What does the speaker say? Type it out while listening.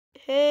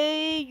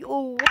Hey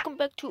yo, welcome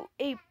back to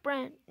a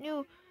brand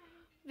new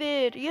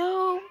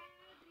video.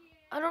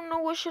 I don't know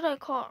what should I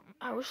call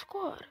our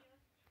squad.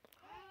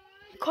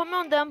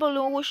 Comment down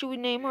below what should we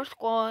name our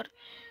squad.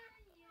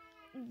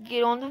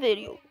 Get on the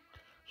video.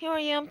 Here I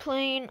am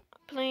playing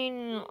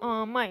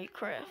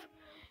Minecraft,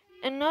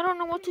 and I don't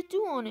know what to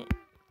do on it.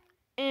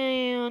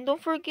 And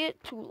don't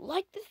forget to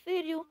like this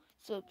video,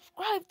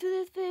 subscribe to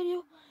this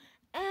video,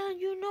 and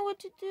you know what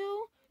to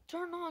do.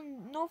 Turn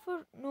on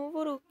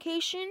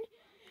notification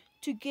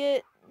to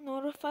get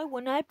notified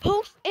when I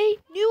post a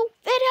new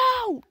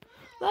video.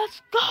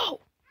 Let's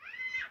go.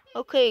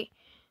 Okay,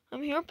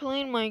 I'm here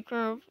playing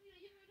Minecraft,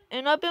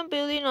 and I've been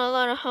building a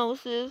lot of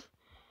houses.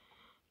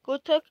 Go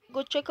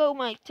check out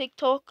my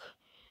TikTok.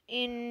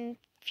 In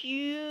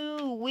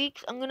few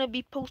weeks, I'm gonna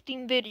be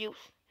posting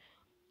videos.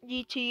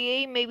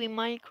 GTA, maybe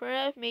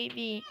Minecraft,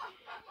 maybe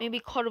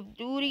Call of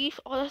Duty,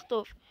 all that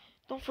stuff.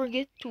 Don't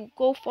forget to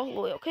go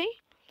follow it. Okay.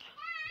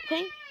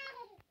 Okay.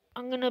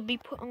 I'm gonna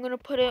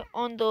put it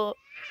on top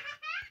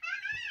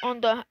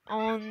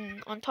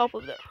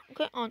of there.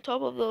 Okay, on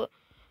top of the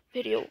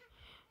video.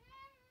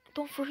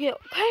 Don't forget.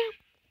 Okay.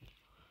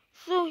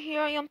 So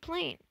here I am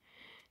playing.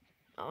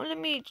 Now let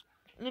me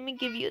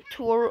give you a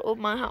tour of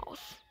my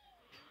house.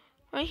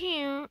 Right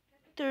here,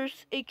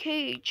 there's a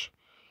cage.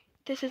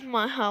 This is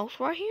my house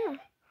right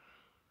here.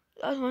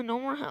 That's my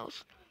normal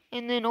house.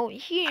 And then over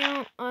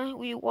here,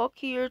 we walk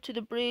here to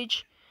the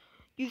bridge.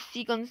 You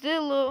see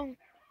Godzilla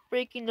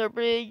breaking the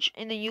bridge,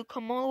 and then you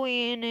come all the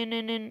way in, and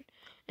then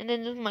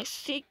there's my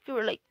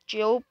secret like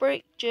jail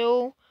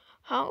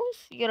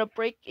house. You gotta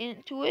break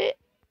into it,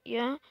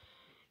 yeah.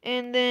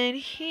 And then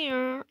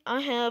here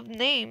I have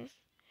names.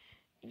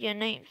 Yeah,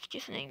 names,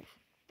 just names.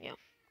 Yeah.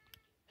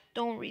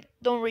 Don't read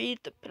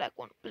the black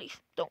one, please.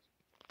 Don't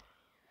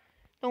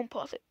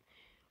pause it.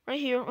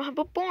 Right here I have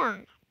a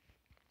barn,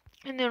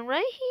 and then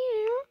right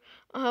here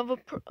I have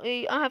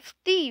I have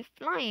Steve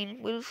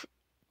flying with.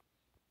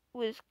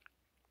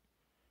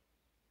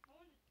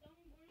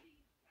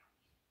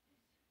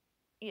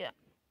 Yeah,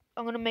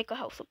 I'm gonna make a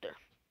house up there.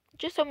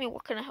 Just tell me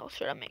what kind of house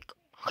should I make.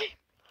 Okay.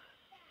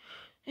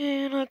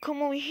 And I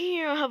come over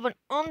here. I have an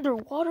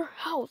underwater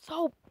house.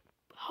 How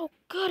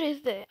good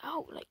is that?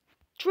 How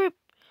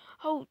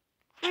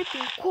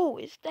dripping cool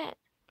is that?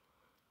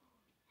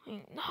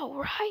 I know,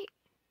 right?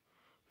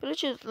 But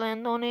let's just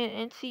land on it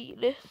and see.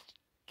 Let's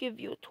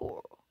give you a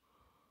tour.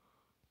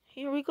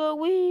 Here we go.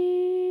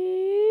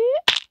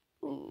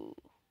 Ooh,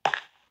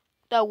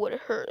 that would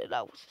have hurt if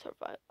I was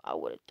survival. I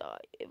would have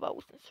died if I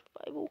was in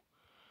survival.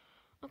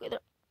 Okay, there.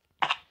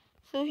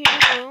 So here we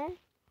go.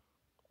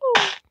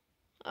 Ooh,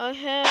 I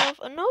have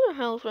another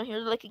house right here,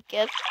 like a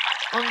guest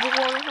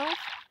underwater house.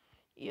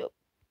 Yep.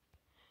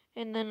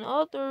 And then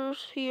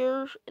others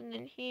here, and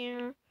then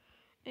here,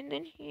 and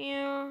then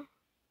here,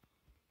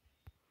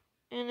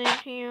 and then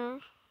here.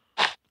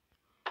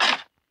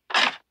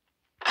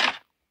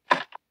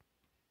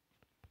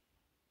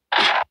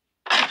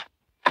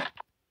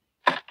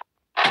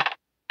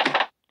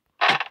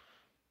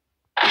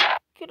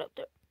 Get up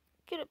there.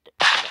 Get up there.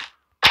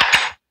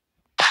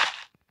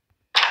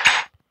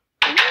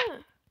 Yeah.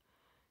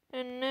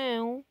 And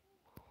now,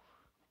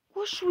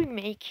 what should we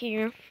make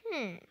here?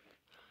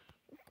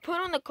 Put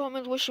on the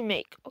comments what you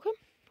make, okay?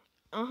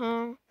 I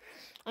know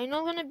it's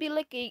gonna be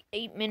like a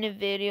 8-minute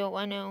video.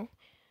 I know.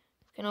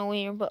 It's kind of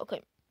weird, but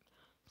okay.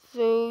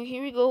 So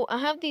here we go. I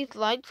have these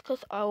lights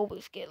because I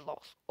always get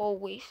lost.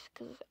 Always.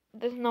 Because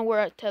this is not where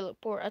I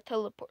teleport. I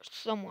teleport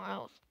somewhere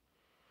else.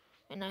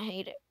 And I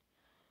hate it.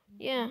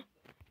 Yeah.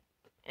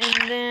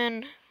 And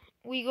then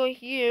we go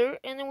here.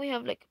 And then we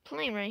have like a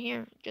plane right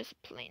here. Just a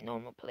plane.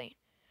 Normal plane.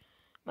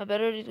 My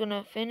battery is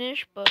gonna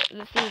finish. But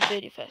let's do it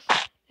very fast.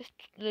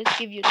 Let's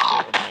give you the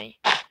tour of my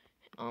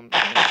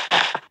plane.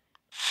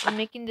 I'm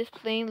making this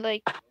plane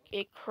like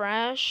a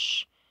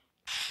crash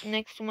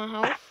next to my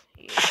house.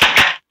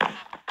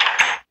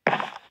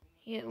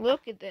 Yeah,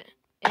 look at that.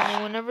 And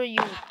then whenever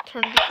you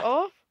turn this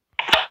off,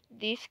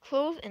 these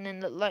close and then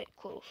the light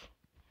close.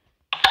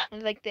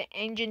 It's like the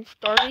engine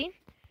starting.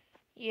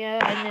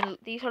 Yeah, and then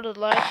these are the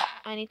lights.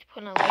 I need to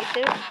put a light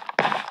there.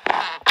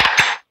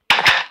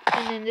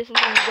 And then this is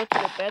when you go to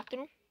the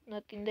bathroom.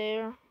 Nothing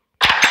there.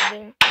 Nothing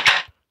there.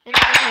 And then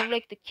I have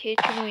like the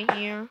kitchen over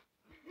here.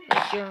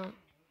 Like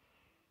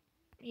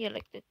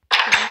like the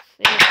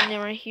closet. And then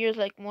right here is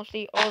like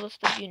mostly all the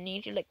stuff you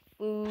need. Like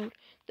food,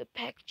 the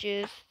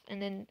packages,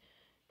 and then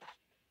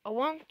I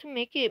want to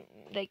make it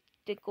like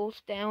that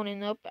goes down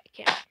and up. I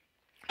can't.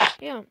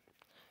 Yeah.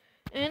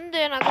 And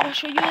then I'm gonna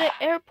show you the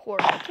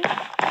airport. Okay.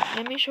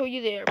 Let me show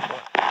you the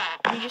airport.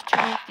 Let me just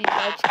turn off these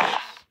lights,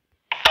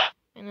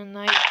 and the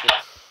night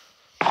gets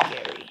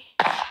scary.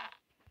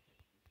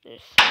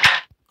 There's some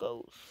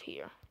ghosts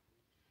here.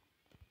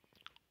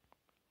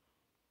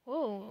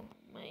 Whoa,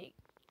 my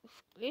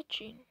it's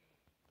glitching.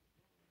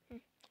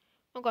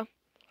 Okay.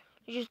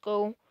 You just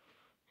go,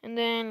 and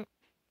then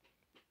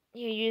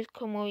yeah, you just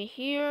come over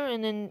here,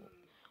 and then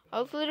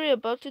I was literally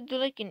about to do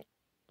like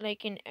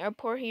an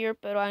airport here,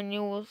 but I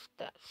knew it was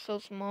that so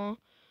small,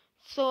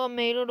 so I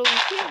made it over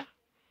here.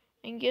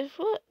 And guess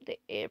what? The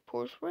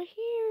airport's right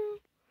here.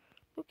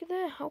 Look at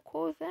that. How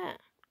cool is that?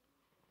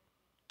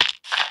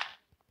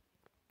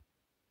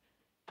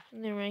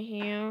 And then right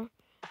here.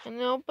 And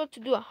then I'm about to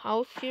do a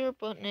house here,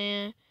 but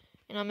nah.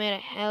 And I made a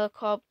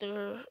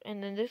helicopter.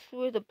 And then this is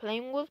where the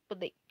plane was, but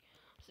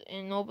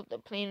but the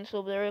plane is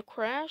over there, it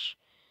crashed.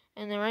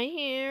 And then right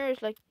here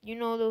is like, you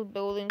know, those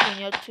buildings when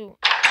you have to,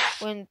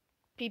 when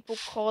people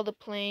call the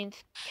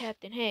planes,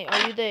 Captain, hey,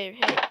 are you there?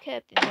 Hey,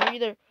 Captain, are you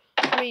there?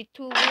 3,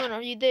 2, 1,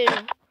 are you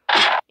there?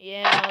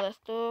 Yeah, all that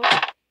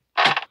stuff.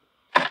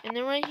 And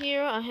then right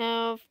here, I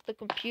have the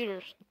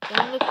computers.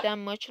 Don't look that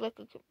much like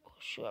a computer. Oh,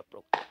 shoot, I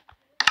broke that.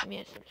 Let me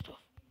add some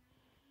stuff.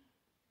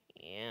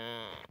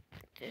 Yeah,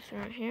 this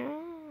right here.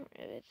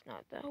 It's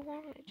not that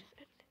one. I just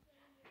added it.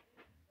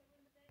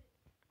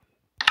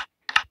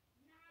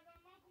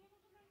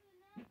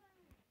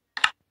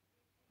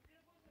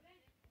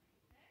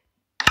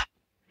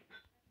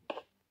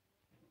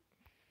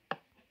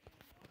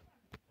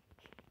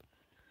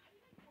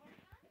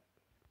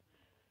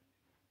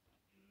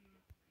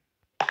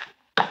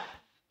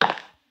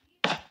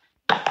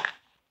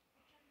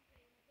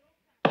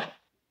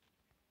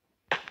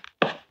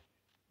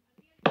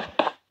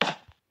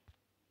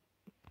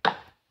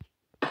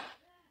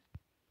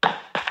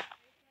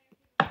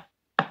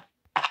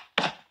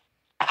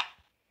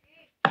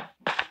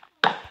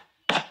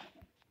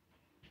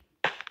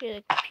 Okay,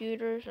 the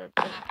computers are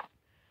done.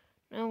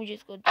 Now we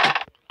just go down.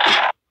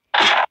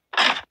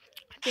 I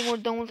think we're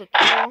done with the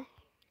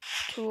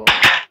tool.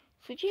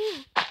 So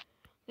yeah,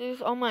 this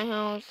is all my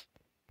house.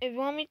 If you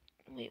want me,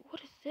 wait, what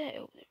is that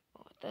over there?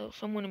 Oh, I thought it was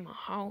someone in my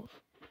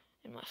house,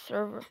 in my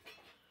server.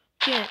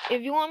 Yeah,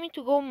 if you want me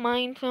to go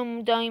mine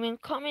some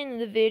diamond, comment in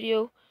the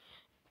video.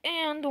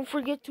 And don't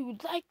forget to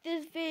like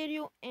this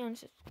video and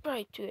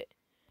subscribe to it.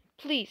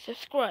 Please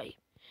subscribe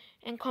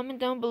and comment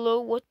down below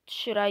what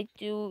should I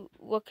do.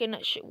 What kind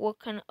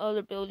of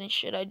other building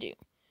should I do?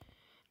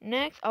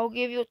 Next, I'll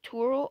give you a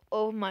tour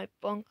of my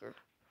bunker.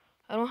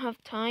 I don't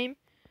have time.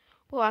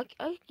 Well,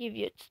 I'll give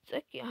you a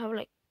second. I have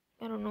like,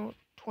 I don't know,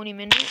 20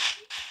 minutes.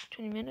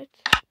 20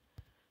 minutes.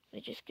 Let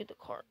me just get the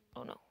car.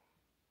 Oh no.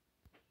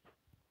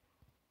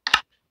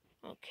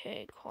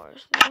 Okay,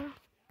 car's there.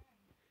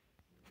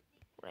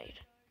 Right.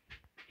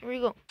 Here we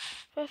go.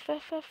 Fast,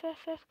 fast, fast, fast,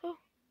 fast, go.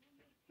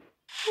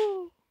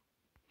 Woo.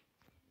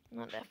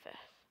 Not that fast.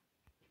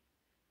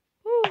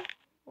 Woo.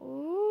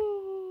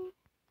 Ooh.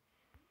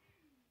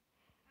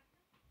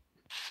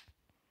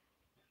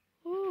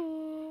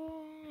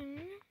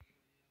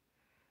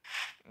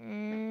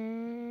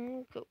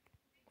 Ooh. Go.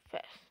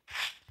 Fast.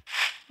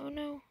 Oh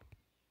no.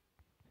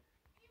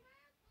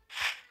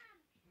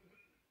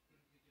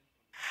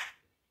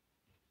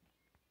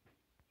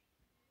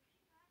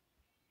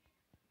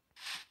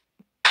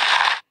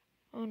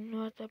 Oh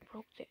no, that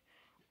broke it.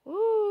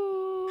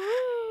 Ooh.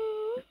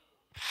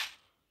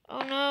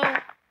 Oh no.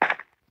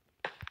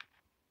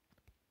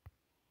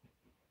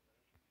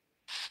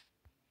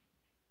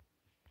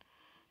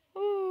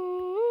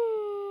 Ooh.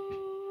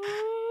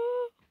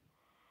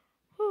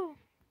 Ooh.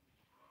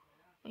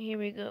 Here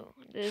we go.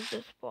 This is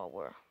the spot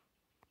where.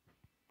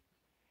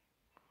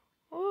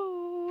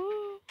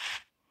 Ooh.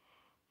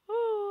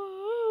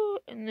 Ooh.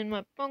 And then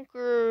my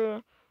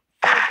bunker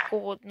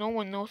full of gold. No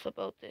one knows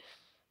about this.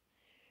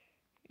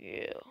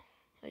 Yeah.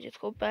 I just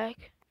go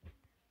back.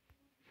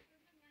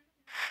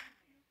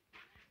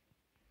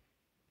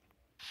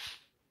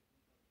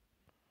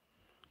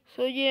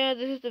 So yeah,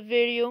 this is the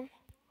video.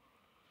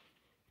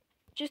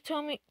 Just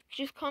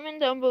comment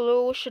down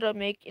below what should I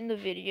make in the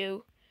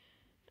video.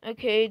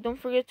 Okay, don't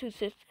forget to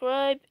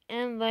subscribe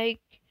and like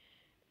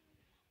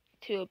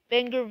to a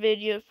banger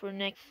video for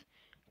next.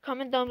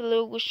 Comment down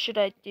below what should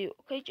I do.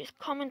 Okay, just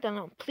comment down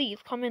below. Please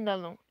comment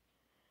down below.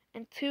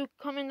 And two,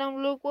 comment down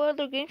below what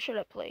other game should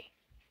I play.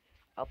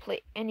 I'll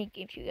play any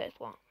games you guys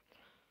want.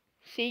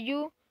 See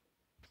you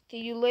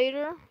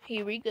later.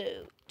 Here we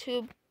go.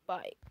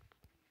 Bye.